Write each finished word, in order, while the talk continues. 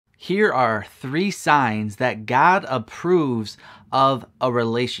Here are 3 signs that God approves of a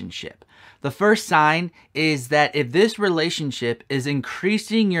relationship. The first sign is that if this relationship is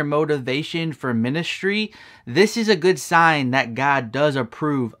increasing your motivation for ministry, this is a good sign that God does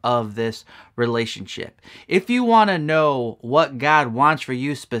approve of this relationship. If you want to know what God wants for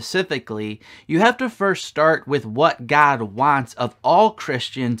you specifically, you have to first start with what God wants of all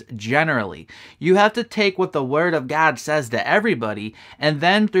Christians generally. You have to take what the Word of God says to everybody, and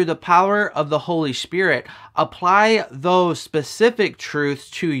then through the power of the Holy Spirit, apply those specific truths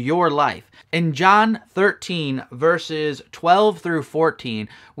to your life. In John 13, verses 12 through 14,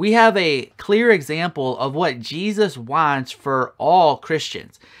 we have a clear example of what Jesus wants for all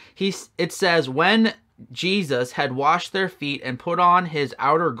Christians. It says, when Jesus had washed their feet and put on his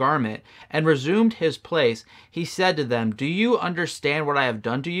outer garment and resumed his place, he said to them, "Do you understand what I have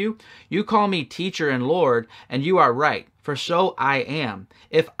done to you? You call me teacher and Lord, and you are right, for so I am.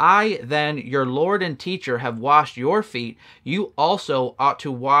 If I, then, your Lord and teacher, have washed your feet, you also ought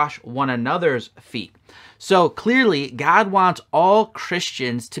to wash one another's feet." So clearly, God wants all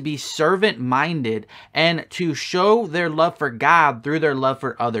Christians to be servant-minded and to show their love for God through their love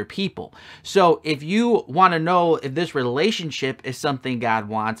for other people. So if you want to know if this relationship is something God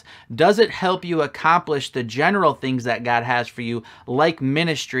wants, does it help you accomplish the general things that God has for you, like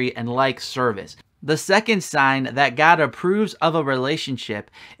ministry and like service? The second sign that God approves of a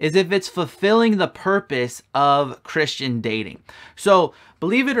relationship is if it's fulfilling the purpose of Christian dating. So,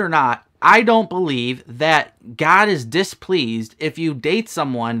 believe it or not, I don't believe that God is displeased if you date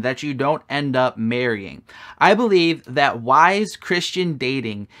someone that you don't end up marrying. I believe that wise Christian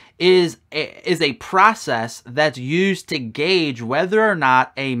dating is a process that's used to gauge whether or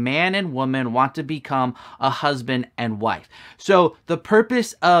not a man and woman want to become a husband and wife. So the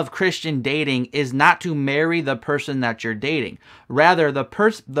purpose of Christian dating is not to marry the person that you're dating. Rather, the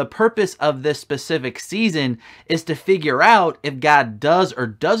purpose of this specific season is to figure out if God does or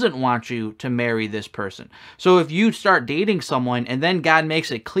doesn't want you to marry this person. So if you start dating someone and then God makes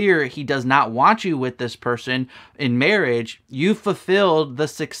it clear he does not want you with this person in marriage, you fulfilled the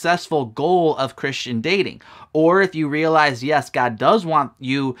successful goal of Christian dating. Or if you realize, yes, God does want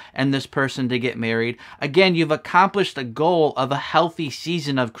you and this person to get married, again, you've accomplished the goal of a healthy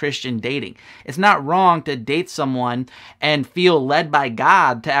season of Christian dating. It's not wrong to date someone and feel led by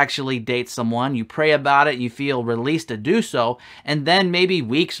God to actually date someone. You pray about it, you feel released to do so, and then maybe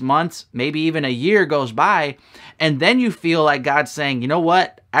weeks, months, maybe even a year goes by, and then you feel like God's saying, you know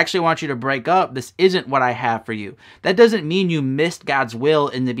what? I actually want you to break up. This isn't what I have for you. That doesn't mean you missed God's will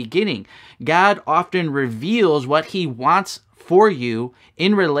in the beginning. God often reveals what he wants for you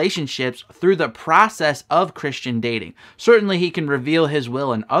in relationships through the process of Christian dating. Certainly he can reveal his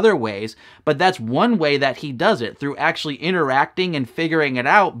will in other ways, but that's one way that he does it, through actually interacting and figuring it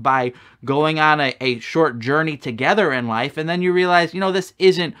out by going on a short journey together in life, and then you realize, you know, this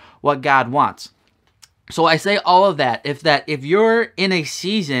isn't what God wants. So I say all of that if you're in a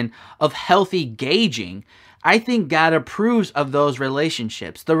season of healthy gauging, I think God approves of those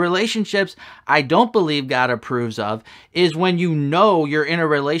relationships. The relationships I don't believe God approves of is when you know you're in a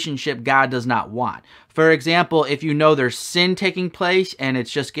relationship God does not want. For example, if you know there's sin taking place and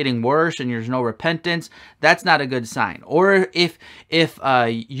it's just getting worse and there's no repentance, that's not a good sign. Or if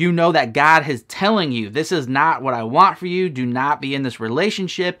you know that God is telling you, this is not what I want for you, do not be in this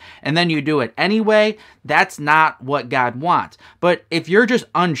relationship, and then you do it anyway, that's not what God wants. But if you're just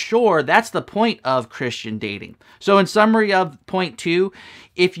unsure, that's the point of Christian dating. So in summary of point 2,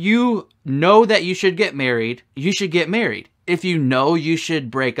 if you know that you should get married, you should get married. If you know you should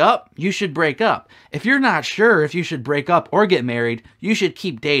break up, you should break up. If you're not sure if you should break up or get married, you should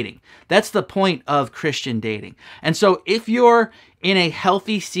keep dating. That's the point of Christian dating. And so if you're in a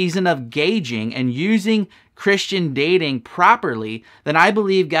healthy season of gauging and using Christian dating properly, then I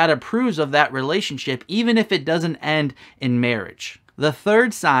believe God approves of that relationship, even if it doesn't end in marriage. The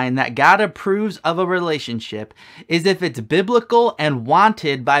third sign that God approves of a relationship is if it's biblical and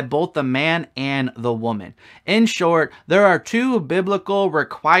wanted by both the man and the woman. In short, there are 2 biblical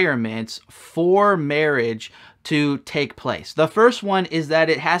requirements for marriage to take place. The first one is that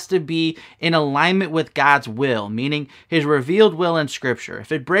it has to be in alignment with God's will, meaning his revealed will in Scripture.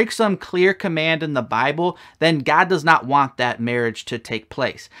 If it breaks some clear command in the Bible, then God does not want that marriage to take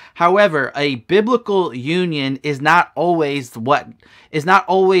place. However, a biblical union is not always the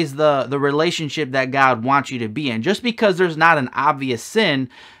relationship that God wants you to be in. Just because there's not an obvious sin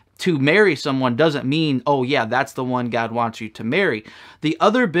to marry someone doesn't mean, oh yeah, that's the one God wants you to marry. The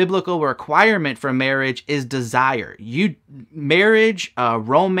other biblical requirement for marriage is desire. Marriage,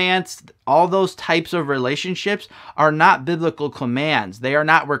 romance, All those types of relationships are not biblical commands. They are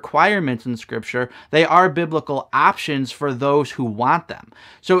not requirements in Scripture. They are biblical options for those who want them.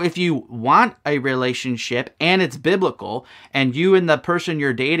 So if you want a relationship and it's biblical, and you and the person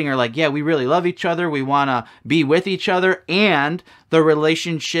you're dating are like, yeah, we really love each other, we want to be with each other, and the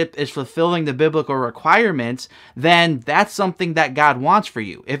relationship is fulfilling the biblical requirements, then that's something that God wants for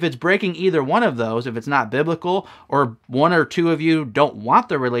you. If it's breaking either one of those, if it's not biblical, or one or two of you don't want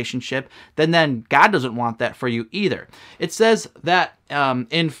the relationship, then God doesn't want that for you either. It says that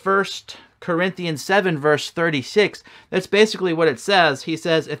in 1 Corinthians 7, verse 36, that's basically what it says. He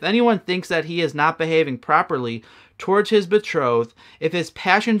says, if anyone thinks that he is not behaving properly towards his betrothed, if his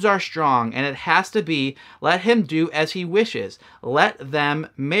passions are strong, and it has to be, let him do as he wishes. Let them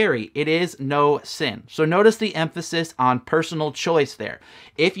marry. It is no sin. So notice the emphasis on personal choice there.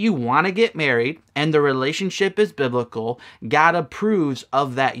 If you want to get married and the relationship is biblical, God approves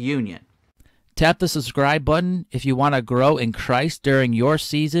of that union. Tap the subscribe button if you want to grow in Christ during your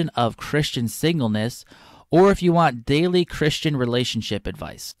season of Christian singleness, or if you want daily Christian relationship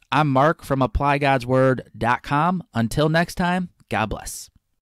advice. I'm Mark from ApplyGodsWord.com. Until next time, God bless.